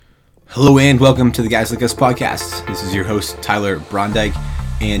Hello and welcome to the Guys Like Us podcast. This is your host, Tyler Brondike,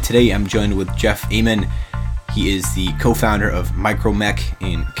 and today I'm joined with Jeff Amen. He is the co-founder of Micromech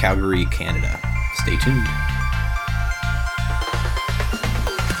in Calgary, Canada. Stay tuned.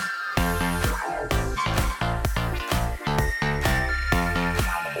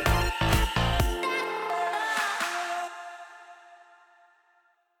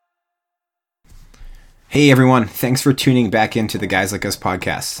 Hey everyone, thanks for tuning back into the Guys Like Us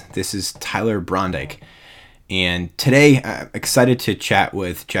podcast. This is Tyler Brondike, and today I'm excited to chat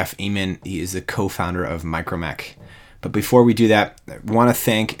with Jeff Amen. He is the co-founder of Micromech. But before we do that, I want to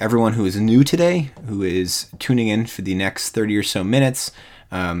thank everyone who is new today, who is tuning in for the next 30 or so minutes.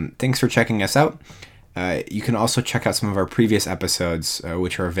 Thanks for checking us out. You can also check out some of our previous episodes,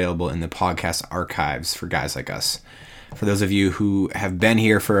 which are available in the podcast archives for Guys Like Us. For those of you who have been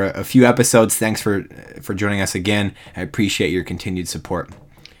here for a few episodes, thanks for joining us again. I appreciate your continued support.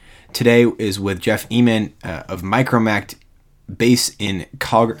 Today is with Jeff Amen of Micromech, based in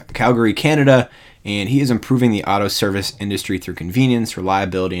Calgary, Canada, and he is improving the auto service industry through convenience,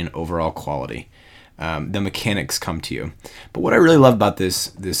 reliability, and overall quality. The mechanics come to you. But what I really love about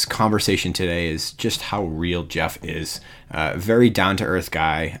this conversation today is just how real Jeff is. Very down-to-earth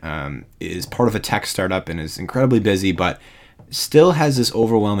guy, is part of a tech startup and is incredibly busy, but still has this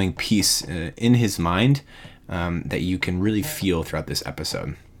overwhelming peace in his mind that you can really feel throughout this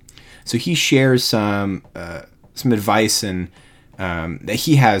episode. So he shares some advice and that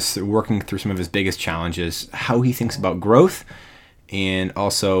he has working through some of his biggest challenges, how he thinks about growth, and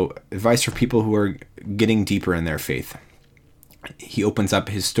also advice for people who are getting deeper in their faith. He opens up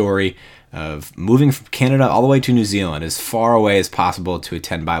his story of moving from Canada all the way to New Zealand, as far away as possible, to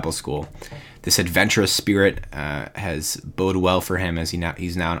attend Bible school. This adventurous spirit has boded well for him, as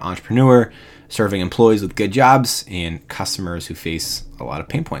he's now an entrepreneur, serving employees with good jobs and customers who face a lot of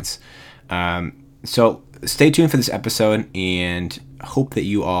pain points. So stay tuned for this episode, and hope that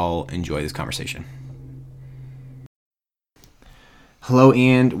you all enjoy this conversation. Hello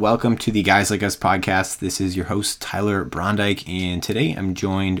and welcome to the Guys Like Us podcast. This is your host, Tyler Brondike, and today I'm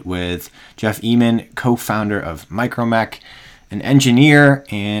joined with Jeff Amen, co-founder of Micromech, an engineer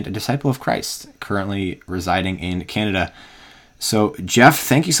and a disciple of Christ, currently residing in Canada. So, Jeff,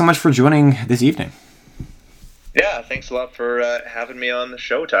 thank you so much for joining this evening. Yeah, thanks a lot for having me on the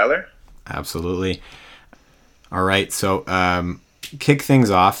show, Tyler. Absolutely. All right, so kick things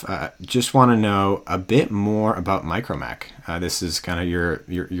off. Just want to know a bit more about Micromech. This is kind of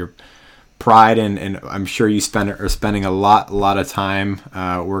your pride, and I'm sure you are spending a lot of time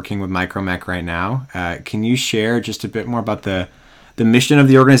working with Micromech right now. Can you share just a bit more about the mission of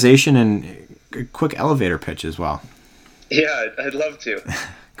the organization and a quick elevator pitch as well? Yeah, I'd love to.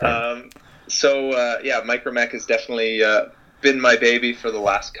 Micromech has definitely been my baby for the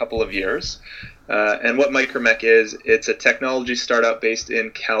last couple of years. And what Micromech is, it's a technology startup based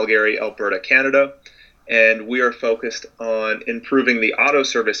in Calgary, Alberta, Canada. And we are focused on improving the auto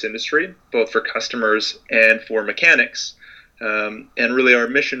service industry, both for customers and for mechanics. And really our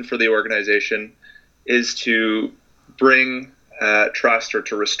mission for the organization is to bring trust, or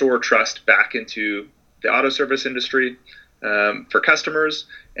to restore trust, back into the auto service industry for customers,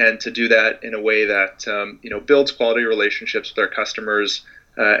 and to do that in a way that builds quality relationships with our customers,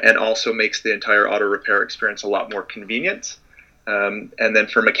 and also makes the entire auto repair experience a lot more convenient. And then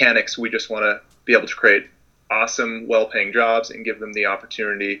for mechanics, we just want to be able to create awesome, well-paying jobs and give them the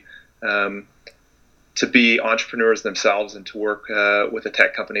opportunity to be entrepreneurs themselves and to work with a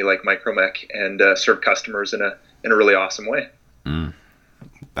tech company like Micromech and serve customers in a really awesome way.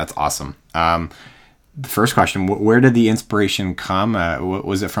 That's awesome. The first question, where did the inspiration come?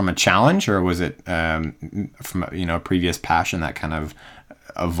 Was it from a challenge, or was it from a previous passion that kind of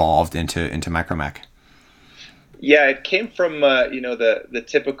evolved into Micromech? Yeah, it came from the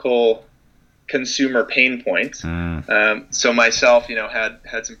typical consumer pain point. So myself,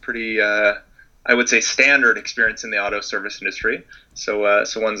 had some pretty I would say standard experience in the auto service industry. So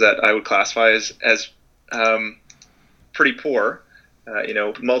ones that I would classify as pretty poor.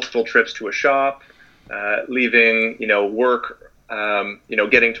 Multiple trips to a shop, leaving work,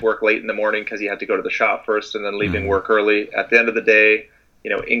 getting to work late in the morning because you had to go to the shop first, and then leaving work early at the end of the day.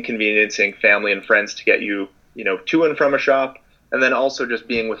 Inconveniencing family and friends to get you, to and from a shop, and then also just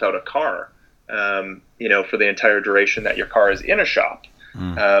being without a car, for the entire duration that your car is in a shop.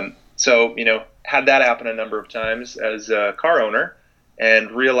 So, had that happen a number of times as a car owner,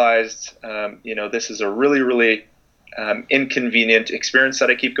 and realized, this is a really, really inconvenient experience that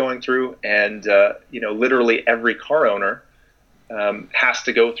I keep going through. And, literally every car owner has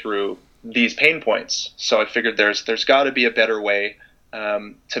to go through these pain points. So I figured there's got to be a better way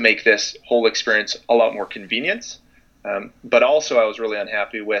to make this whole experience a lot more convenient. But also I was really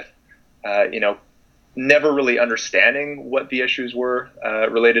unhappy with, never really understanding what the issues were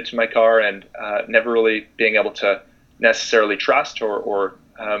related to my car, and never really being able to necessarily trust or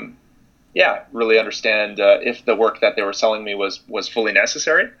really understand if the work that they were selling me was fully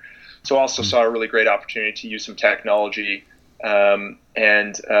necessary. So also saw a really great opportunity to use some technology and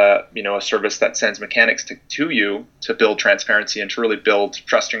a service that sends mechanics to you to build transparency and to really build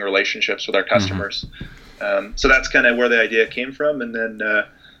trusting relationships with our customers. So that's kind of where the idea came from, and then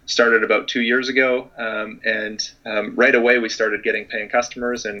started about 2 years ago, and right away we started getting paying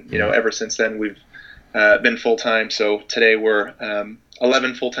customers, and ever since then we've been full-time. So today we're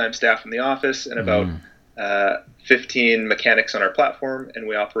 11 full-time staff in the office and about 15 mechanics on our platform, and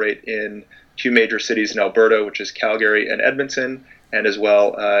we operate in 2 major cities in Alberta, which is Calgary and Edmonton, and as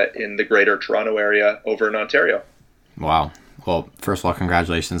well in the greater Toronto area over in Ontario. Wow. Well, first of all,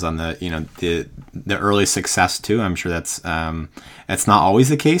 congratulations on the early success too. I'm sure that's not always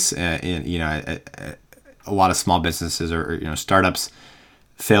the case. A lot of small businesses or startups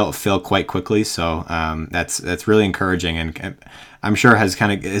fail quite quickly. So that's really encouraging, and I'm sure has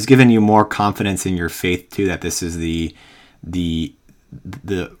given you more confidence in your faith too, that this is the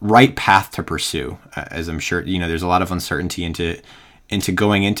right path to pursue. As I'm sure there's a lot of uncertainty into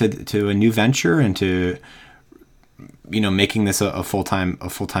going into a new venture, and to making this a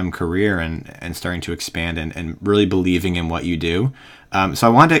full-time career, and starting to expand and really believing in what you do. So I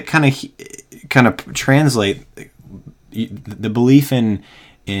wanted to kind of translate the belief in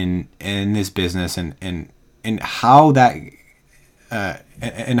this business, and how that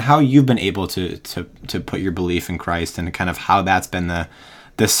and how you've been able to put your belief in Christ, and kind of how that's been the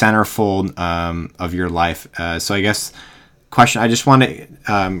centerfold of your life. So I guess question, I just want to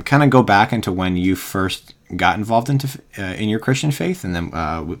kind of go back into when you first got involved in your Christian faith, and then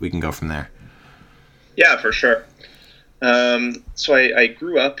we can go from there. Yeah, for sure. So I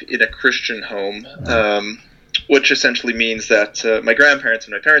grew up in a Christian home, which essentially means that my grandparents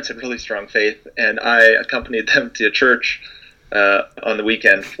and my parents had really strong faith, and I accompanied them to church on the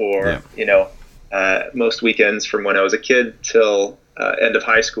weekend for most weekends from when I was a kid till end of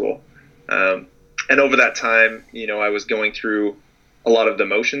high school. And over that time, I was going through a lot of the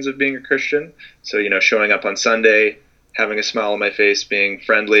motions of being a Christian. So, showing up on Sunday, having a smile on my face, being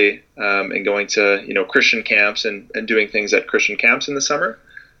friendly, and going to, Christian camps and doing things at Christian camps in the summer.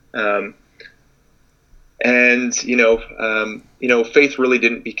 Faith really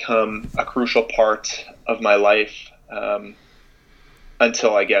didn't become a crucial part of my life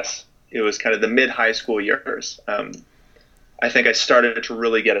until, I guess, it was kind of the mid-high school years. I think I started to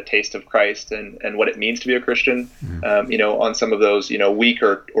really get a taste of Christ and what it means to be a Christian, on some of those, week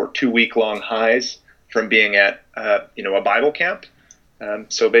or 2 week long highs from being at, a Bible camp.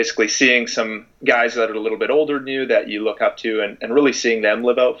 So basically seeing some guys that are a little bit older than you that you look up to, and really seeing them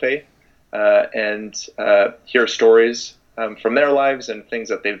live out faith, and hear stories from their lives and things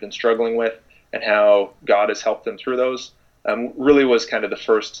that they've been struggling with, and how God has helped them through those, really was kind of the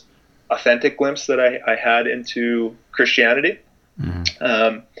first authentic glimpse that I had into Christianity.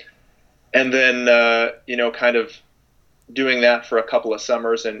 And then, kind of doing that for a couple of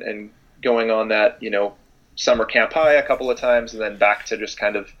summers, and going on that, summer camp high a couple of times, and then back to just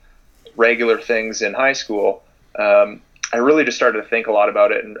kind of regular things in high school. I really just started to think a lot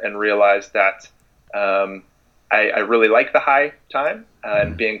about it, and realized that I really like the high time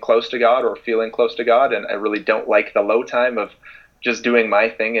and being close to God, or feeling close to God, and I really don't like the low time of just doing my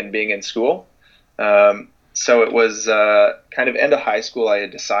thing and being in school. So it was kind of end of high school, I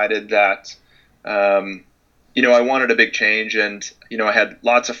had decided that, I wanted a big change, and, I had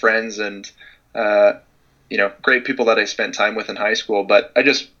lots of friends and, great people that I spent time with in high school, but I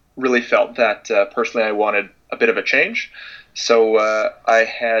just really felt that personally I wanted a bit of a change. So I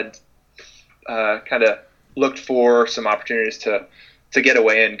had kind of looked for some opportunities to get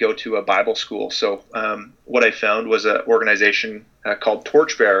away and go to a Bible school. So what I found was an organization called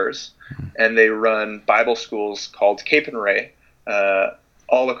Torchbearers, and they run Bible schools called Cape and Ray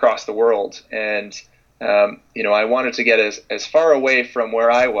all across the world. And, I wanted to get as far away from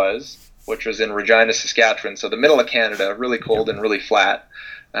where I was, which was in Regina, Saskatchewan, so the middle of Canada, really cold and really flat.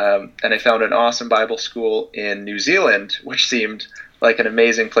 And I found an awesome Bible school in New Zealand, which seemed like an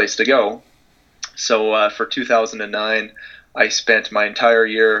amazing place to go. So for 2009, I spent my entire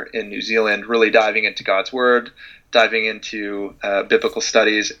year in New Zealand really diving into God's Word, diving into biblical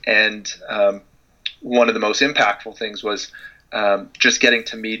studies, and one of the most impactful things was just getting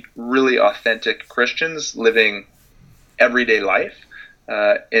to meet really authentic Christians living everyday life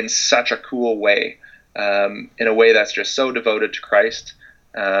in such a cool way. in a way that's just so devoted to Christ.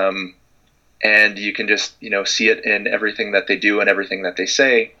 And you can just, see it in everything that they do and everything that they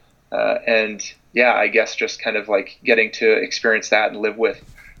say. And yeah, I guess just kind of like getting to experience that and live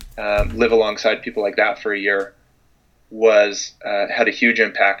alongside people like that for a year had a huge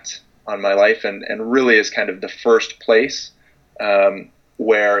impact on my life, and really is kind of the first place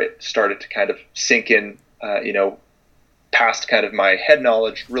where it started to kind of sink in, past kind of my head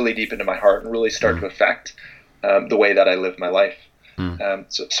knowledge, really deep into my heart, and really start to affect the way that I live my life.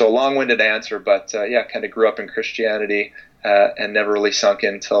 So a long-winded answer, but kind of grew up in Christianity and never really sunk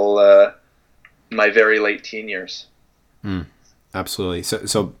in until my very late teen years. Absolutely.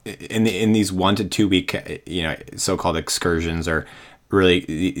 So in these 1 to 2 week, so-called excursions, or really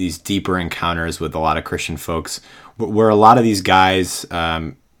these deeper encounters with a lot of Christian folks, were a lot of these guys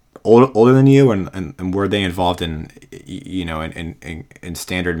older than you, and were they involved in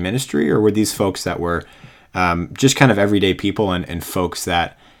standard ministry, or were these folks that were just kind of everyday people and folks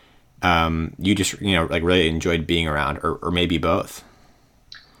that you just really enjoyed being around, or maybe both?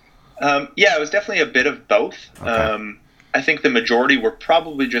 It was definitely a bit of both. Okay. I think the majority were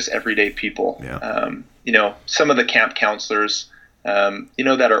probably just everyday people. Yeah. Some of the camp counselors,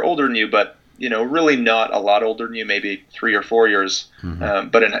 that are older than you, but really not a lot older than you, maybe 3 or 4 years. Mm-hmm.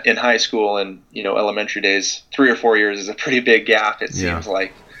 But in high school and elementary days, 3 or 4 years is a pretty big gap, it seems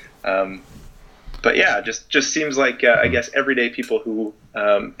like. But yeah, just seems like I guess everyday people who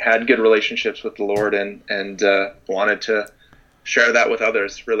had good relationships with the Lord and wanted to share that with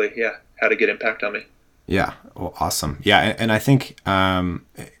others. Really, had a good impact on me. Yeah, well, awesome. Yeah, and I think one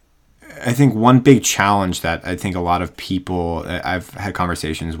big challenge that I think a lot of people I've had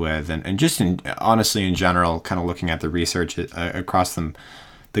conversations with, and just honestly in general, kind of looking at the research across the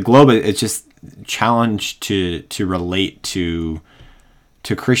globe, it's just challenge to relate to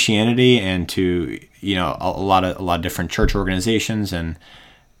Christianity and to a lot of different church organizations, and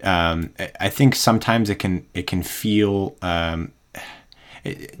I think sometimes it can feel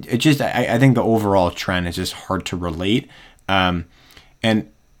I think the overall trend is just hard to relate, and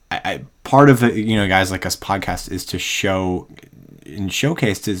I part of the Guys Like Us podcast is to showcase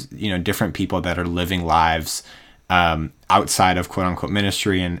to different people that are living lives outside of quote unquote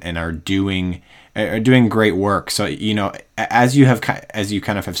ministry and are doing great work. So as you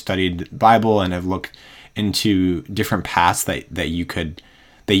kind of have studied the Bible and have looked into different paths that you could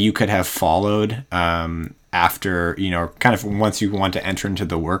have followed after kind of once you want to enter into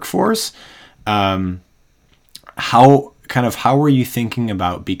the workforce, how were you thinking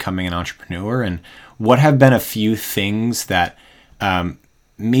about becoming an entrepreneur, and what have been a few things that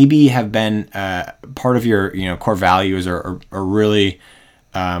maybe have been part of your core values or really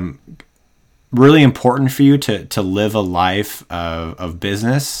really important for you to live a life of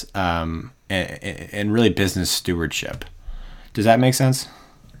business and really business stewardship? Does that make sense?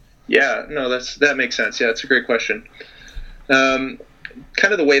 Yeah, no, that makes sense. Yeah, it's a great question. Kind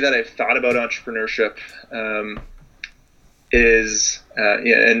of the way that I've thought about entrepreneurship is,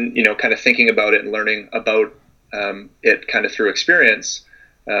 and kind of thinking about it and learning about it kind of through experience,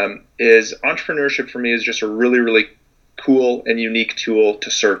 is entrepreneurship for me is just a really, really cool and unique tool to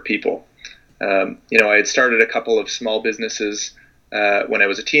serve people. I had started a couple of small businesses when I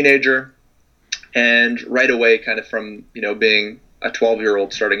was a teenager, and right away, kind of from being a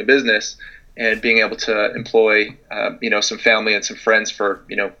 12-year-old starting a business and being able to employ some family and some friends for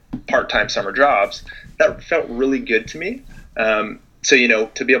part-time summer jobs, that felt really good to me. So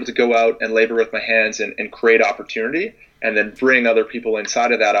to be able to go out and labor with my hands and create opportunity, and then bring other people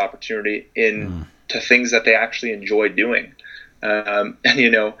inside of that opportunity into things that they actually enjoy doing. And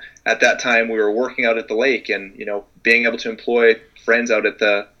at that time we were working out at the lake, and being able to employ friends out at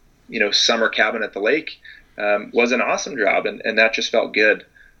the summer cabin at the lake was an awesome job, and that just felt good.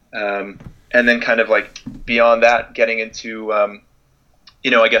 And then kind of like beyond that, getting into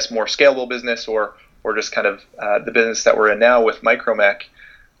I guess more scalable business or just kind of the business that we're in now with Micromech.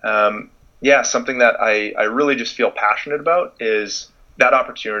 Something that I really just feel passionate about is that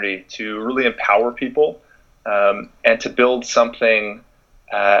opportunity to really empower people and to build something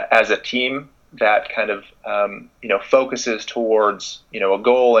as a team that kind of focuses towards a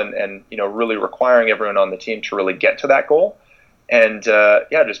goal and really requiring everyone on the team to really get to that goal, and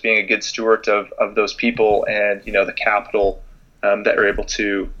just being a good steward of those people and the capital that are able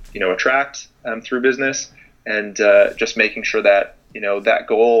to attract through business, and just making sure that that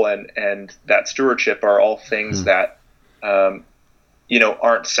goal and that stewardship are all things that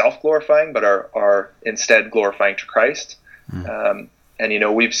aren't self-glorifying, but are instead glorifying to Christ. And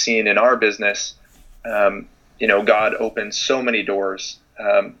we've seen in our business, God opens so many doors,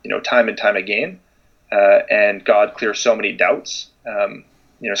 time and time again, and God clears so many doubts.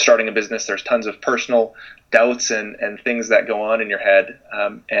 Starting a business, there's tons of personal doubts and things that go on in your head.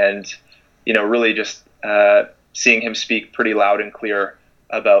 And really just seeing him speak pretty loud and clear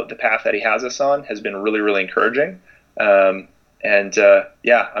about the path that he has us on has been really, really encouraging. I'm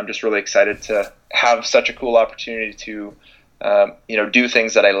just really excited to have such a cool opportunity to, do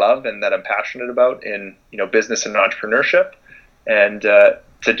things that I love and that I'm passionate about in, business and entrepreneurship, and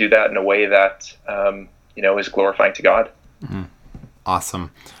to do that in a way that, is glorifying to God. Mm-hmm.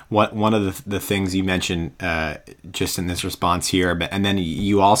 Awesome. One of the things you mentioned just in this response here, and then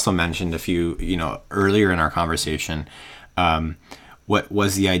you also mentioned a few, earlier in our conversation, what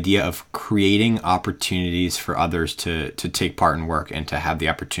was the idea of creating opportunities for others to take part in work and to have the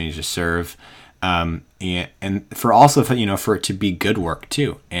opportunity to serve, and for also for it to be good work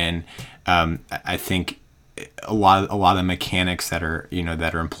too. And I think a lot of the mechanics that are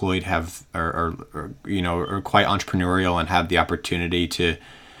employed are quite entrepreneurial and have the opportunity to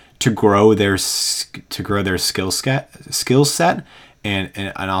grow their skill set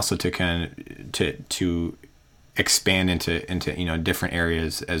and also to expand into different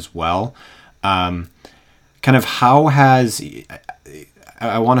areas as well. Kind of how has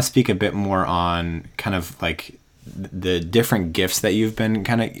I want to speak a bit more on kind of like the different gifts that you've been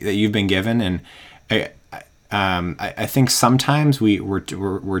given, and I think sometimes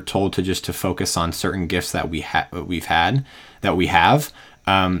we're told to focus on certain gifts that we have,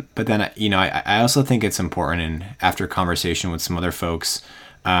 but then I also think it's important, and after conversation with some other folks,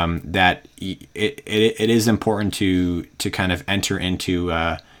 that it is important to kind of enter into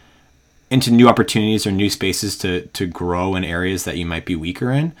new opportunities or new spaces to grow in areas that you might be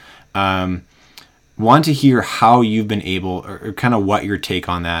weaker in. Want to hear how you've been able, or kind of what your take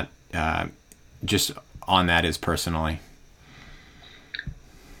on that, just on that is personally.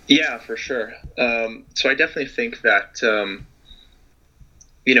 Yeah, for sure. So I definitely think that,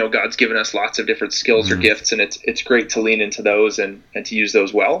 God's given us lots of different skills or gifts, and it's great to lean into those and to use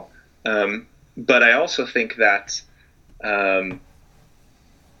those well. But I also think that, God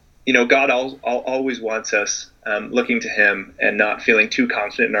always wants us looking to him and not feeling too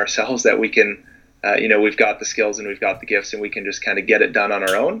confident in ourselves that we can, we've got the skills and we've got the gifts and we can just kind of get it done on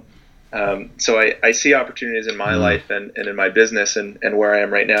our own. So I see opportunities in my life and in my business and where I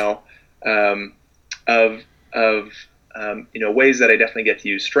am right now, of ways that I definitely get to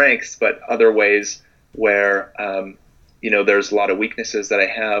use strengths, but other ways where, there's a lot of weaknesses that I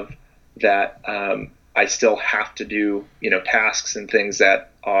have that, I still have to do, tasks and things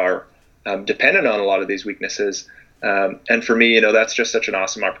that are, dependent on a lot of these weaknesses. And for me, that's just such an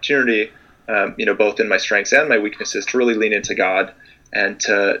awesome opportunity, both in my strengths and my weaknesses, to really lean into God and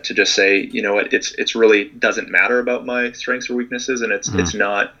to just say, it's really doesn't matter about my strengths or weaknesses, and it's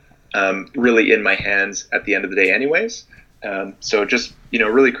not really in my hands at the end of the day anyways. So it just,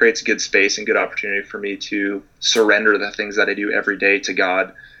 really creates a good space and good opportunity for me to surrender the things that I do every day to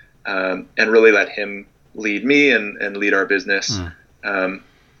God, and really let him lead me and lead our business.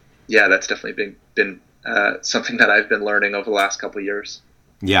 That's definitely been something that I've been learning over the last couple of years.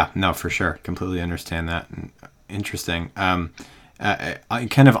 Yeah, no, for sure. Completely understand that. Interesting. Kind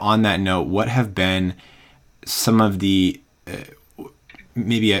of on that note, what have been some of the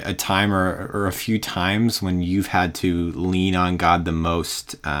maybe a time or a few times when you've had to lean on God the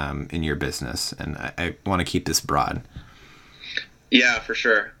most in your business? And I want to keep this broad. Yeah, for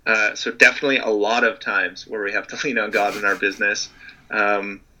sure. So definitely a lot of times where we have to lean on God in our business,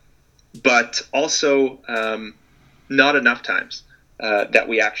 but also not enough times that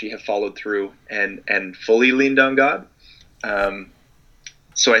we actually have followed through and fully leaned on God.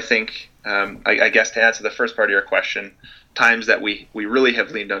 So I think, I guess to answer the first part of your question, times that we really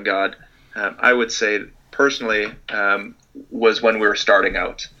have leaned on God, I would say personally, was when we were starting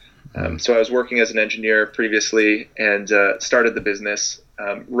out. So I was working as an engineer previously and started the business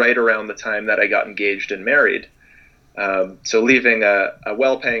right around the time that I got engaged and married. So leaving a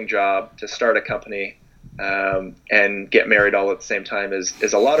well-paying job to start a company and get married all at the same time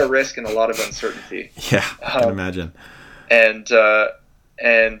is a lot of risk and a lot of uncertainty. Yeah, I can imagine. And I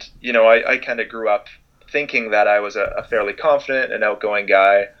kind of grew up thinking that I was a fairly confident and outgoing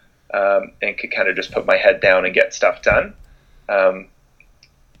guy, and could kind of just put my head down and get stuff done.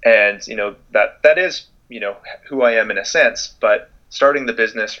 And that is, who I am in a sense, but starting the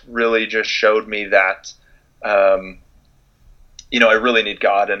business really just showed me that, I really need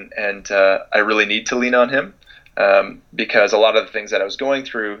God and I really need to lean on him, because a lot of the things that I was going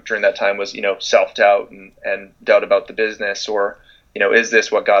through during that time was, self-doubt and doubt about the business, or, is this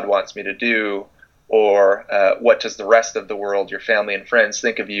what God wants me to do? Or what does the rest of the world, your family and friends,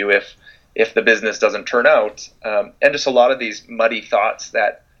 think of you if if the business doesn't turn out, and just a lot of these muddy thoughts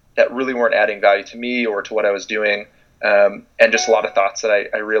that really weren't adding value to me or to what I was doing, and just a lot of thoughts that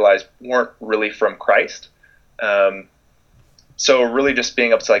I realized weren't really from Christ. So really just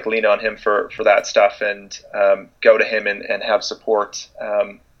being able to like lean on him for that stuff, and go to him and have support,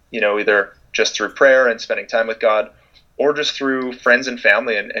 either just through prayer and spending time with God, or just through friends and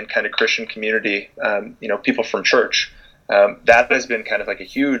family and kind of Christian community, people from church. That has been kind of like a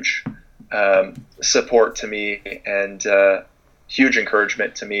huge support to me, and huge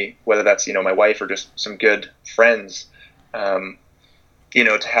encouragement to me, whether that's, my wife or just some good friends, to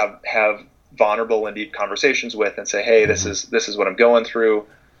have vulnerable and deep conversations with, and say, hey, this is what I'm going through.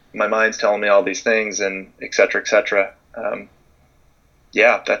 My mind's telling me all these things, and et cetera, et cetera.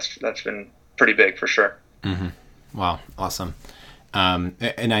 That's been pretty big for sure. Mm-hmm. Wow. Awesome.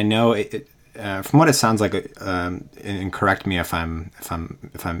 And I know from what it sounds like, and correct me if I'm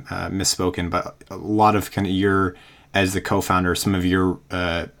misspoken, but a lot of kind of your, as the co-founder, some of your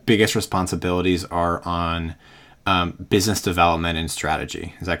biggest responsibilities are on business development and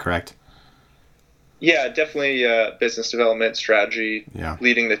strategy. Is that correct? Yeah, definitely business development, strategy,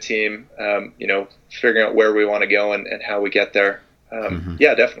 leading the team, figuring out where we want to go and how we get there.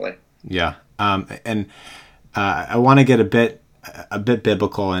 Yeah, definitely. Yeah. And I want to get a bit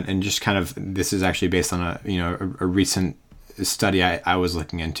biblical and just kind of, this is actually based on a recent study I was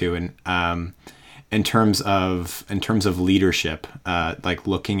looking into, and in terms of leadership, like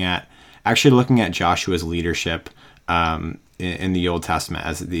looking at Joshua's leadership in the Old Testament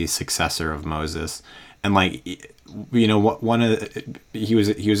as the successor of Moses, and like, he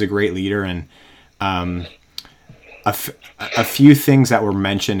was a great leader, and a few things that were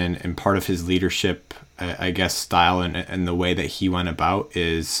mentioned in part of his leadership, I guess, style and the way that he went about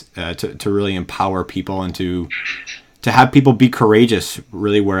is to really empower people, and to have people be courageous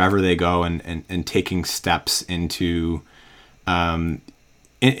really wherever they go, and taking steps into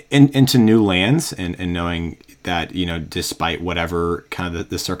into new lands, and knowing that, despite whatever kind of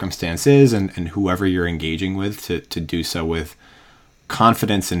the circumstance is, and whoever you're engaging with, to do so with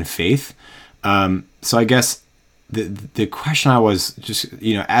confidence and faith. So I guess the question I was just,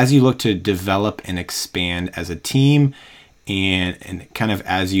 as you look to develop and expand as a team, and kind of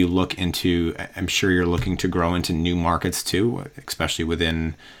as you look into, I'm sure you're looking to grow into new markets too, especially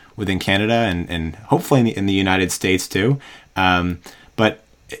within Canada and hopefully in the United States too. But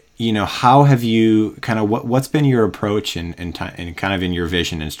how have you kind of, what's been your approach and kind of in your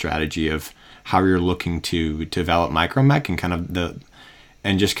vision and strategy of how you're looking to develop Micromech, and kind of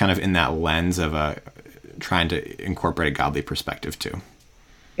and just kind of in that lens of trying to incorporate a godly perspective too?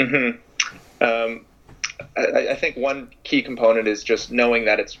 Mm-hmm. I think one key component is just knowing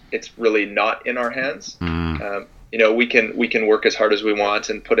that it's really not in our hands. We can work as hard as we want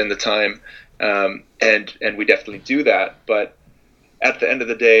and put in the time, and we definitely do that. But at the end of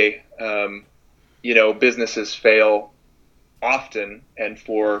the day, businesses fail often, and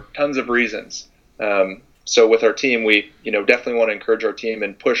for tons of reasons. So with our team, we definitely want to encourage our team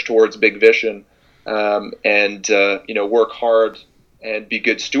and push towards big vision, and work hard and be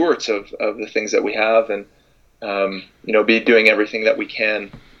good stewards of the things that we have, and be doing everything that we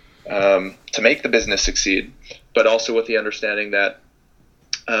can to make the business succeed, but also with the understanding that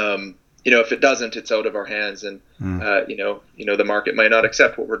if it doesn't, it's out of our hands, and the market might not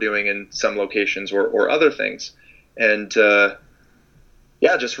accept what we're doing in some locations or other things, and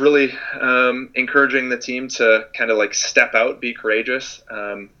just really encouraging the team to kind of like step out, be courageous,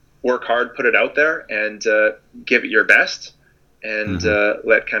 work hard, put it out there, and give it your best, and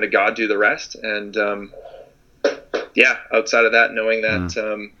let kind of God do the rest. And outside of that, knowing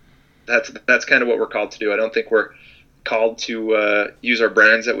that that's kind of what we're called to do. I don't think we're called to use our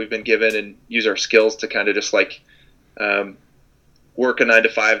brands that we've been given and use our skills to kind of just like work a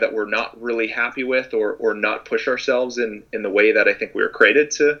 9-to-5 that we're not really happy with, or not push ourselves in the way that I think we were created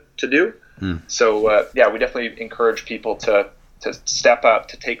to do. So we definitely encourage people to step up,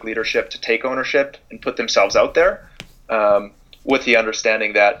 to take leadership, to take ownership, and put themselves out there, with the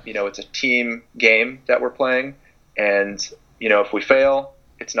understanding that it's a team game that we're playing, and if we fail,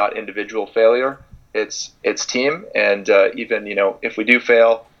 it's not individual failure, it's team. And even if we do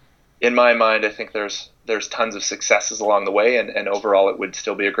fail, in my mind, I think there's tons of successes along the way, and overall it would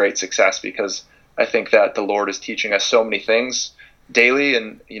still be a great success, because I think that the Lord is teaching us so many things daily,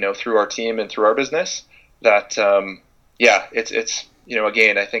 and through our team and through our business, that it's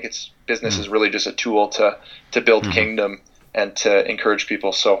again, I think business is really just a tool to build kingdom and to encourage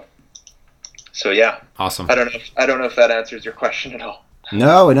people. So yeah. Awesome. I don't know if that answers your question at all.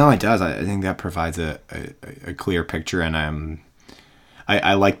 No, it does. I think that provides a clear picture, and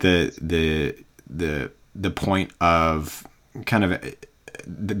I like the point of kind of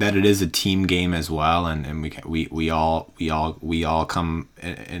that it is a team game as well, and we all come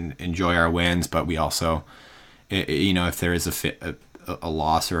and enjoy our wins, but we also, if there is a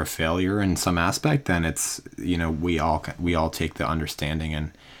loss or a failure in some aspect, then it's, we all take the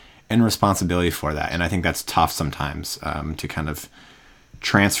understanding and responsibility for that. And I think that's tough sometimes, to kind of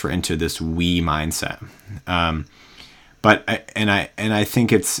transfer into this we mindset. But I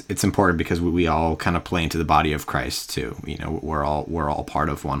think it's important because we all kind of play into the body of Christ too. We're all part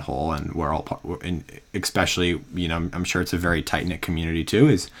of one whole, and we're all and especially, I'm sure it's a very tight knit community too.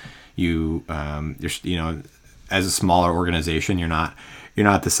 Is you're as a smaller organization, you're not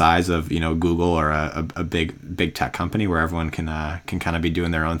the size of Google or a big tech company where everyone can kind of be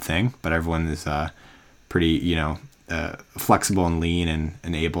doing their own thing, but everyone is pretty flexible and lean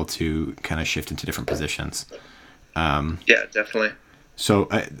and able to kind of shift into different positions. Yeah, definitely. So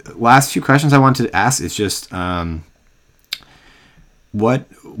last few questions I wanted to ask is just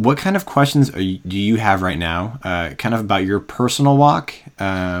what kind of questions do you have right now, kind of about your personal walk,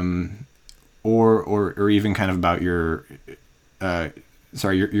 or even kind of about your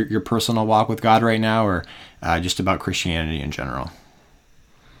personal walk with God right now, or just about Christianity in general?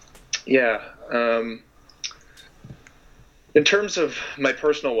 Yeah. In terms of my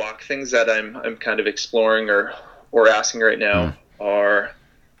personal walk, things that I'm kind of exploring or asking right now are,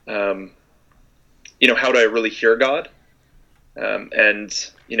 how do I really hear God?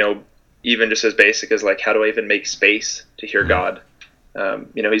 And, even just as basic as like, how do I even make space to hear God?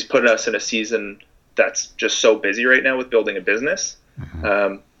 He's put us in a season that's just so busy right now with building a business.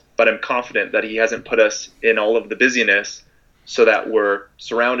 But I'm confident that he hasn't put us in all of the busyness so that we're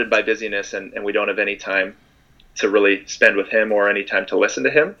surrounded by busyness and we don't have any time to really spend with him or any time to listen to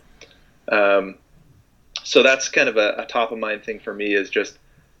him. So that's kind of a top of mind thing for me, is just,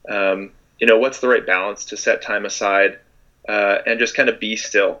 what's the right balance to set time aside and just kind of be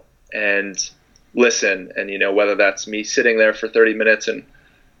still and listen. And, whether that's me sitting there for 30 minutes and,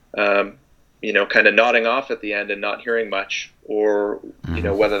 kind of nodding off at the end and not hearing much, or,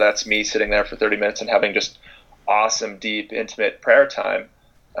 whether that's me sitting there for 30 minutes and having just awesome, deep, intimate prayer time.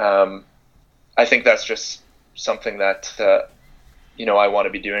 I think that's just something that, I want to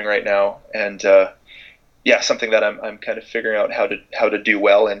be doing right now. And, something that I'm kind of figuring out how to do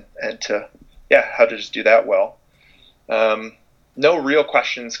well and to, how to just do that well. No real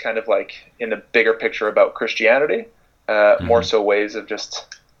questions kind of like in the bigger picture about Christianity, more so ways of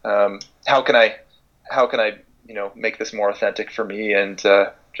just, how can I, make this more authentic for me and,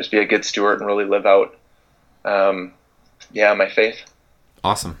 just be a good steward and really live out, my faith.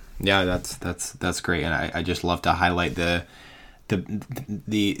 Awesome. Yeah, that's great. And I just love to highlight the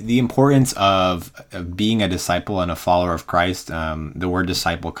importance of being a disciple and a follower of Christ. The word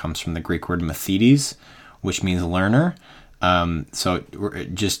disciple comes from the Greek word mathetes, which means learner. So we're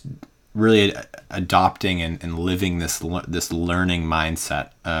just really adopting and living this learning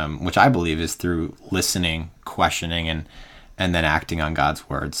mindset, which I believe is through listening, questioning, and then acting on God's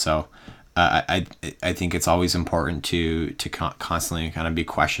word. So I think it's always important to constantly kind of be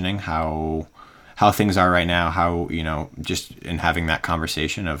questioning how things are right now, how, just in having that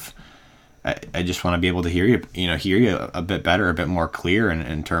conversation of, I just want to be able to hear you a bit better, a bit more clear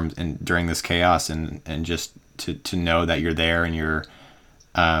in terms, and during this chaos, and just to know that you're there and you're,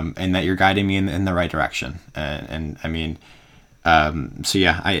 and that you're guiding me in the right direction. And I mean, so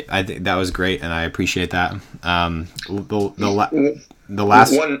yeah, I think that was great, and I appreciate that. The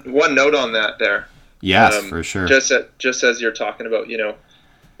last one note on that there. Yes, for sure. Just as you're talking about,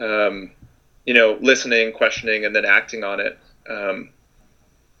 listening, questioning, and then acting on it.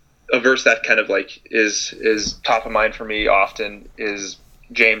 A verse that kind of like is top of mind for me often is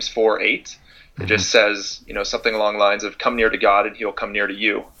James 4:8. It just says, something along the lines of, come near to God and he'll come near to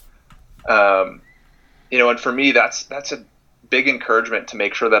you. And for me, that's a big encouragement to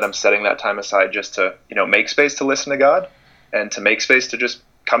make sure that I'm setting that time aside just to, make space to listen to God and to make space to just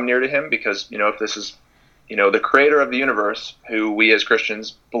come near to him. Because, if this is, the creator of the universe, who we as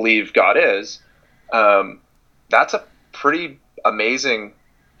Christians believe God is, that's a pretty amazing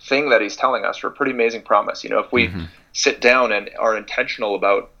thing that he's telling us, or a pretty amazing promise. If we sit down and are intentional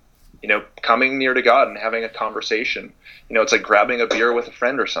about, coming near to God and having a conversation, it's like grabbing a beer with a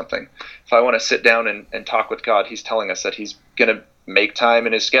friend or something. If I want to sit down and talk with God, he's telling us that he's going to make time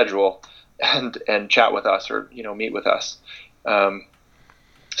in his schedule and chat with us, or, meet with us.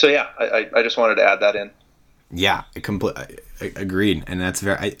 So yeah, I just wanted to add that in. Yeah, agreed. And that's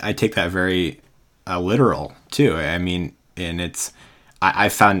I take that very literal too. I mean, and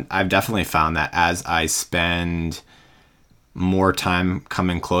I've definitely found that as I spend more time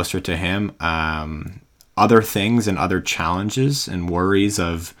coming closer to him, other things and other challenges and worries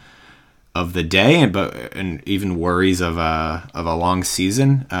of the day, and even worries of a long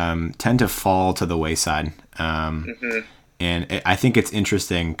season tend to fall to the wayside. And I think it's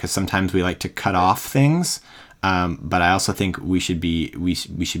interesting because sometimes we like to cut off things, but I also think we should be,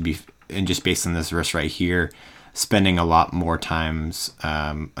 and just based on this verse right here, spending a lot more times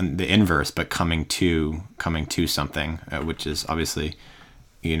on the inverse, but coming to something, which is obviously,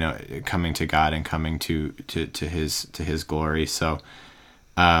 coming to God and coming to his glory. So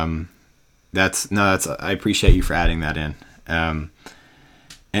that's I appreciate you for adding that in.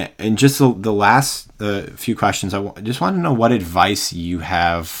 And just the last few questions, I just want to know what advice you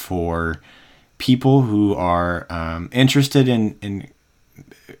have for people who are interested in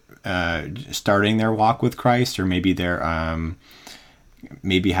starting their walk with Christ, or maybe they're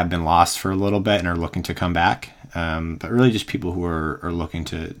maybe have been lost for a little bit and are looking to come back, but really just people who are looking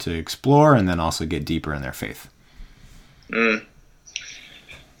to explore and then also get deeper in their faith. I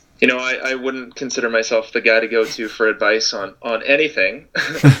wouldn't consider myself the guy to go to for advice on anything,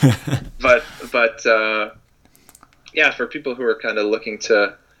 but for people who are kind of looking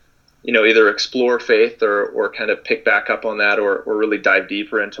to, either explore faith or kind of pick back up on that, or really dive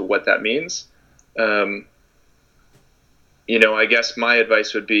deeper into what that means. I guess my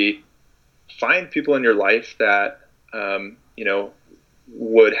advice would be find people in your life that,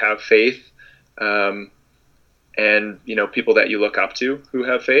 would have faith, and, people that you look up to who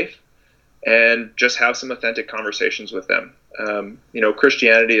have faith, and just have some authentic conversations with them.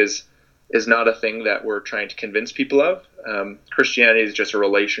 Christianity is not a thing that we're trying to convince people of. Christianity is just a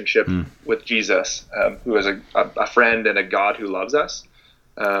relationship with Jesus, who is a friend and a God who loves us.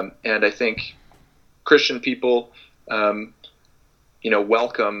 And I think Christian people,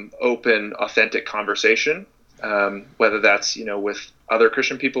 welcome open, authentic conversation, whether that's, with other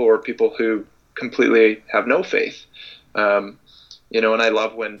Christian people or people who completely have no faith. And I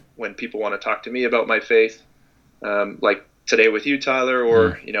love when people want to talk to me about my faith, like today with you, Tyler,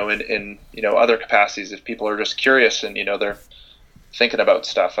 or, in other capacities, if people are just curious and, they're thinking about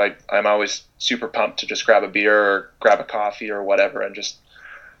stuff, I'm always super pumped to just grab a beer or grab a coffee or whatever, and just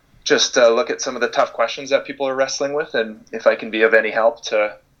look at some of the tough questions that people are wrestling with. And if I can be of any help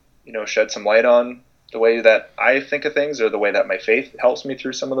to, shed some light on the way that I think of things, or the way that my faith helps me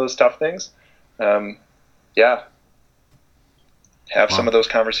through some of those tough things, have some of those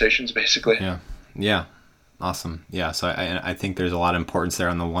conversations, basically. Yeah. Awesome. Yeah. So I think there's a lot of importance there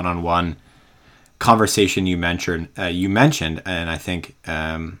on the one-on-one conversation you mentioned, and I think,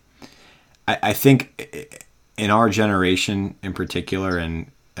 I think in our generation in particular, and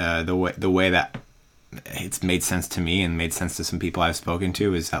the way that it's made sense to me and made sense to some people I've spoken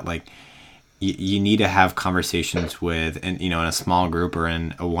to, is that like you need to have conversations with, and in a small group or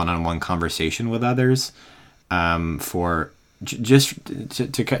in a one-on-one conversation with others, for just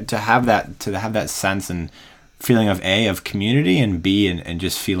to have that sense and feeling of community, and and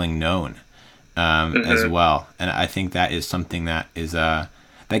just feeling known as well. And I think that is something that is that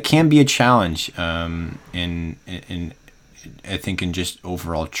can be a challenge in I think in just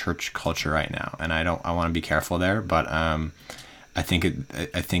overall church culture right now. And I want to be careful there, but I think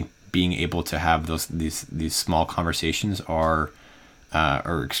being able to have these small conversations are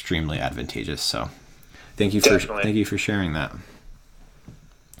extremely advantageous. So thank you for sharing that.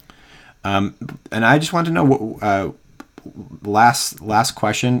 And I just want to know what last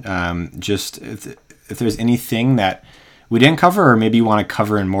question, just if there's anything that we didn't cover, or maybe you want to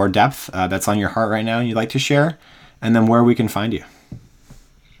cover in more depth, that's on your heart right now and you'd like to share, and then where we can find you.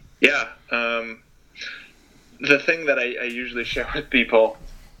 Yeah. The thing that I usually share with people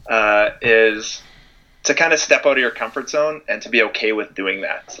is to kind of step out of your comfort zone and to be okay with doing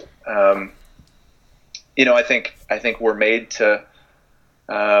that. I think we're made to,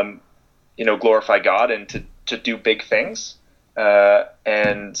 glorify God and to do big things.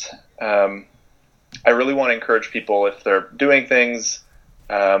 And I really want to encourage people, if they're doing things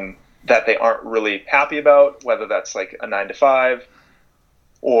that they aren't really happy about, whether that's like a 9-to-5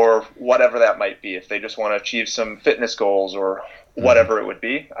 or whatever that might be, if they just want to achieve some fitness goals or whatever it would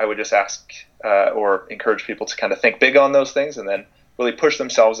be, I would just ask or encourage people to kind of think big on those things and then really push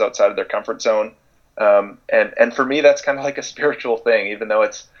themselves outside of their comfort zone. And for me, that's kind of like a spiritual thing, even though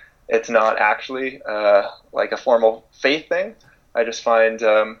it's not actually like a formal faith thing. I just find,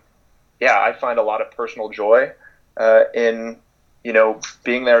 I find a lot of personal joy in,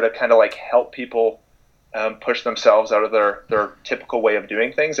 being there to kind of like help people push themselves out of their typical way of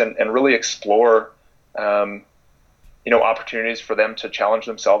doing things and really explore, opportunities for them to challenge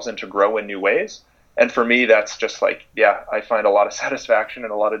themselves and to grow in new ways. And for me, that's just like, I find a lot of satisfaction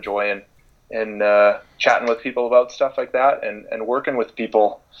and a lot of joy in chatting with people about stuff like that, and working with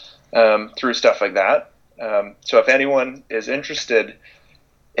people through stuff like that. So if anyone is interested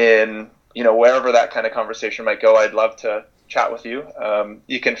in, wherever that kind of conversation might go, I'd love to chat with you.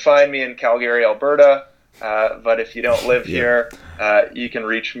 You can find me in Calgary, Alberta, but if you don't live here, you can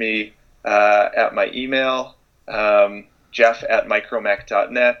reach me at my email,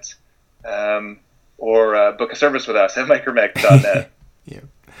 jeff@micromech.net, or book a service with us at micromech.net. Yeah.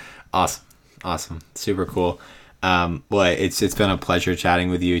 Awesome. Super cool. Well, it's been a pleasure chatting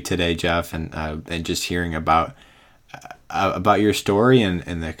with you today, Jeff, and just hearing about your story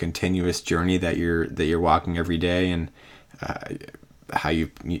and the continuous journey that you're walking every day, and how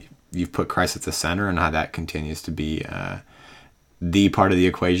you've put Christ at the center, and how that continues to be the part of the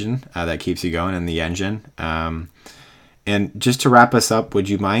equation that keeps you going, and the engine. And just to wrap us up, would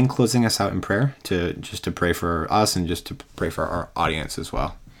you mind closing us out in prayer, to pray for us and just to pray for our audience as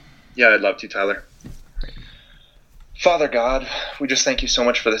well? Yeah, I'd love to, Tyler. Father God, we just thank you so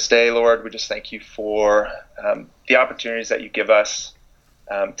much for this day, Lord. We just thank you for the opportunities that you give us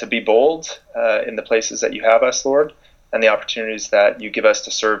to be bold in the places that you have us, Lord, and the opportunities that you give us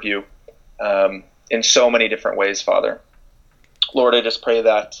to serve you in so many different ways, Father. Lord, I just pray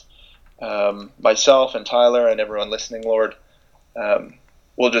that myself and Tyler and everyone listening, Lord,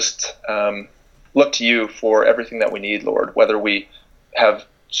 we'll just look to you for everything that we need, Lord, whether we have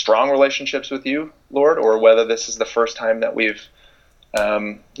strong relationships with you, Lord, or whether this is the first time that we've,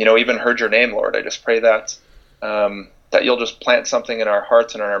 even heard your name, Lord. I just pray that that you'll just plant something in our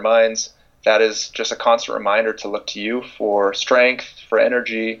hearts and in our minds that is just a constant reminder to look to you for strength, for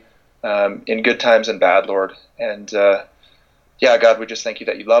energy, in good times and bad, Lord. And God, we just thank you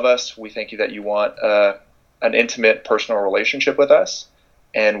that you love us. We thank you that you want an intimate, personal relationship with us.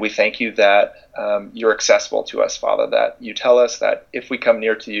 And we thank you that you're accessible to us, Father, that you tell us that if we come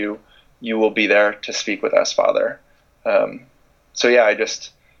near to you, you will be there to speak with us, Father. I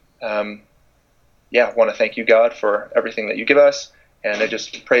just want to thank you, God, for everything that you give us. And I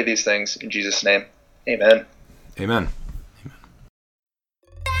just pray these things in Jesus' name. Amen. Amen.